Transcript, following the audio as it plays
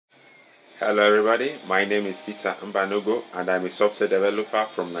Hello everybody, my name is Peter Mbanugo and I'm a software developer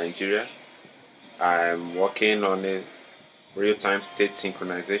from Nigeria. I'm working on a real-time state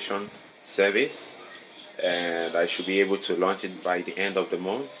synchronization service and I should be able to launch it by the end of the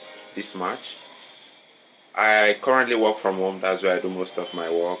month, this March. I currently work from home, that's where I do most of my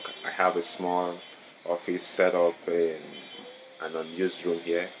work. I have a small office set up in an unused room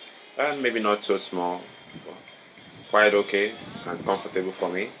here, and maybe not so small, but quite okay and comfortable for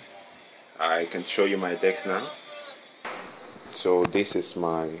me. I can show you my desk now. So this is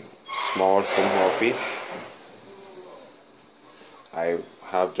my small home office. I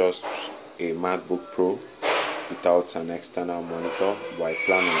have just a MacBook Pro without an external monitor, but I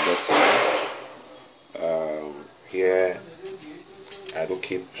plan on getting one. Here I do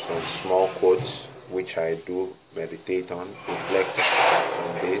keep some small quotes which I do meditate on, reflect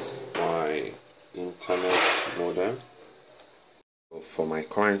on this, my internet modem. For my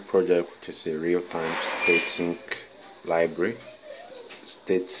current project, which is a real-time state sync library,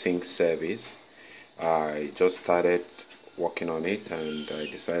 state sync service, I just started working on it and I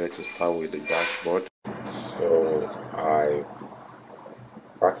decided to start with the dashboard. So I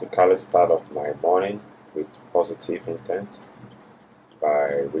practically start off my morning with positive intent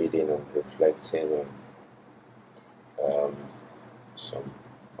by reading and reflecting on some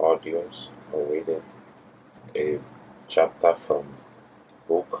audios or reading a chapter from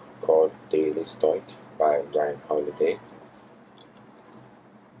a book called Daily Stoic by Ryan Holiday.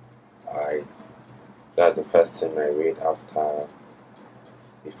 That's the first thing I read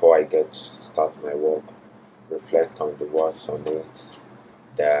before I get to start my work. Reflect on the words on it.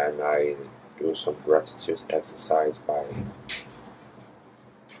 Then I do some gratitude exercise by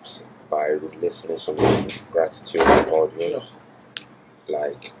listening to some gratitude audio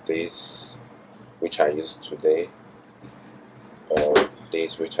like this, which I use today, or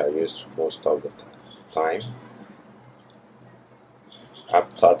this which I use most of the time.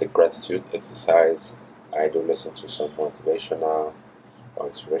 After the gratitude exercise, I do listen to some motivational or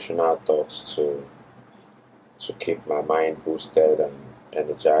inspirational talks to keep my mind boosted and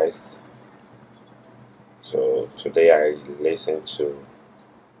energized. So today I listened to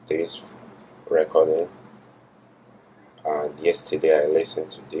this recording, and yesterday I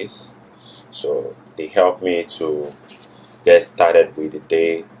listened to this. So they help me to get started with the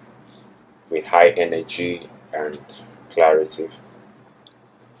day with high energy and clarity.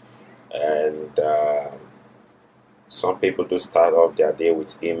 And some people do start off their day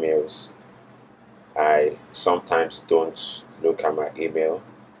with emails. I sometimes don't look at my email,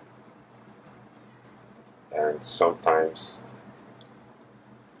 and sometimes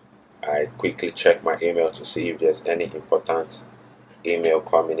I quickly check my email to see if there's any important email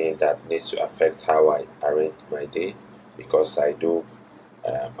coming in that needs to affect how I arrange my day, because I do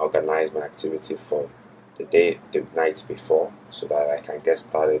organize my activity for the night before, so that I can get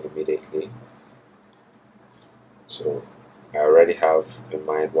started immediately. So I already have in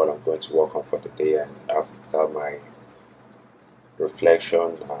mind what I'm going to work on for the day, and after my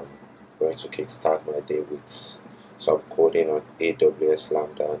reflection, I'm going to kickstart my day with some coding on AWS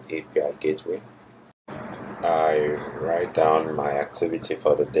Lambda and API Gateway. I write down my activity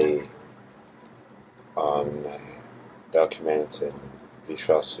for the day on a document in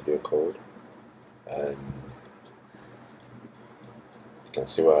Visual Studio Code, and you can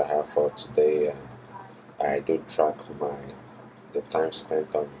see what I have for today. And I do track the time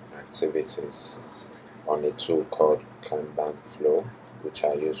spent on activities on a tool called Kanban Flow, which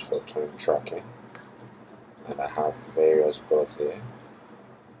I use for time tracking, and I have various boards here,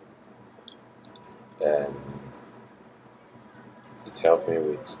 and it helped me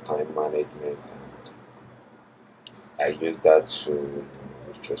with time management, and I use that to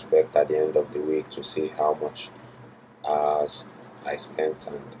retrospect at the end of the week to see how much hours I spent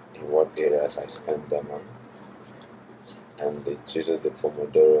and in what areas I spent them on. And it uses the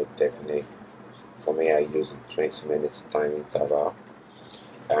Pomodoro technique. For me, I use a 20 minutes time interval,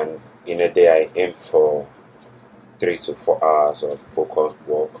 and in a day I aim for 3 to 4 hours of focused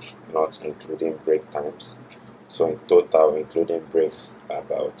work, not including break times. So in total, including breaks, I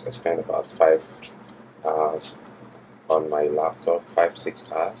spend about 5 hours on my laptop,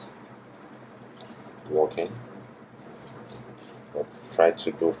 5-6 hours working, but try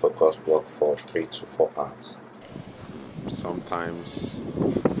to do focused work for 3 to 4 hours. Sometimes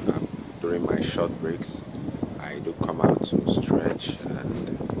during my short breaks, I do come out to stretch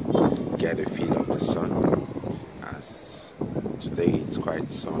and get a feel of the sun, as today it's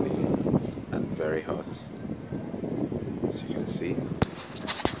quite sunny and very hot, as you can see.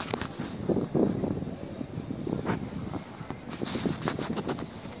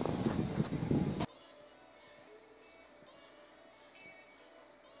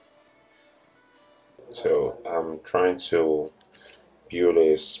 So I'm trying to build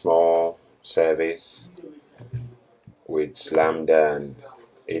a small service with Lambda and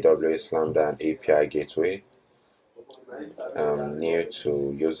AWS Lambda and API Gateway. I'm new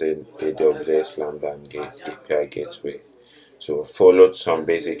to using AWS Lambda and API Gateway. So followed some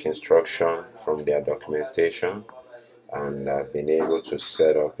basic instruction from their documentation, and I've been able to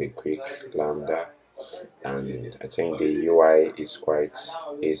set up a quick Lambda, and I think the UI is quite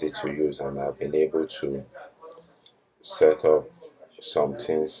easy to use, and I've been able to set up some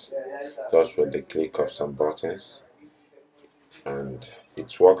things just with the click of some buttons, and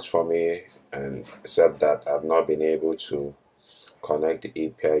it worked for me, and except that I've not been able to connect the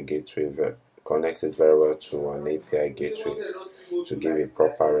API gateway connect it very well to an API gateway to give a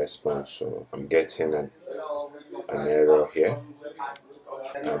proper response. So I'm getting an error here.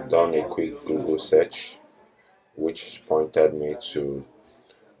 I've done a quick Google search which pointed me to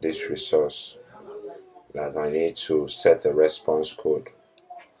this resource that I need to set a response code.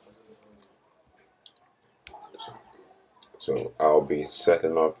 So I'll be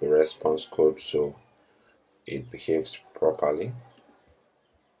setting up a response code so it behaves properly.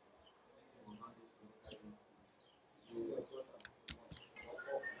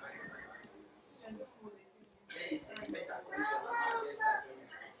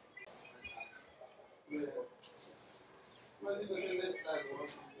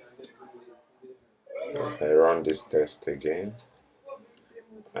 If I run this test again,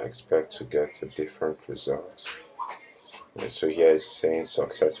 I expect to get a different result. And so here it's saying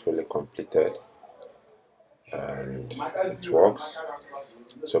successfully completed, and it works.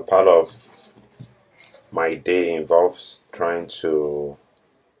 So part of my day involves trying to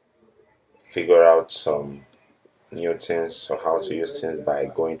figure out some new things or how to use things by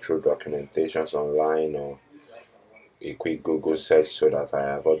going through documentations online or a quick Google search, so that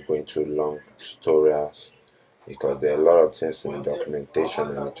I avoid going through long tutorials, because there are a lot of things in the documentation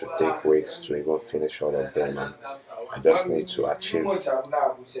and it will take weeks to even finish all of them, and I just need to achieve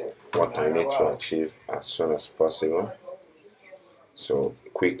what I need to achieve as soon as possible. So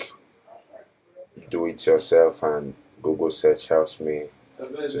quick do it yourself and Google search helps me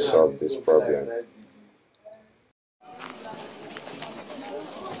to solve this problem.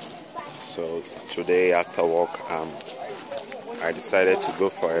 So today after work, I decided to go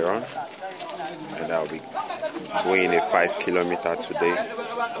for a run, and I'll be going a 5-kilometer today.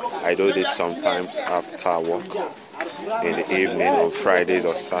 I do this sometimes after work in the evening on Fridays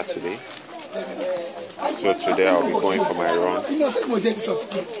or Saturday. So today I'll be going for my run.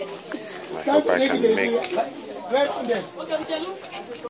 I hope I can make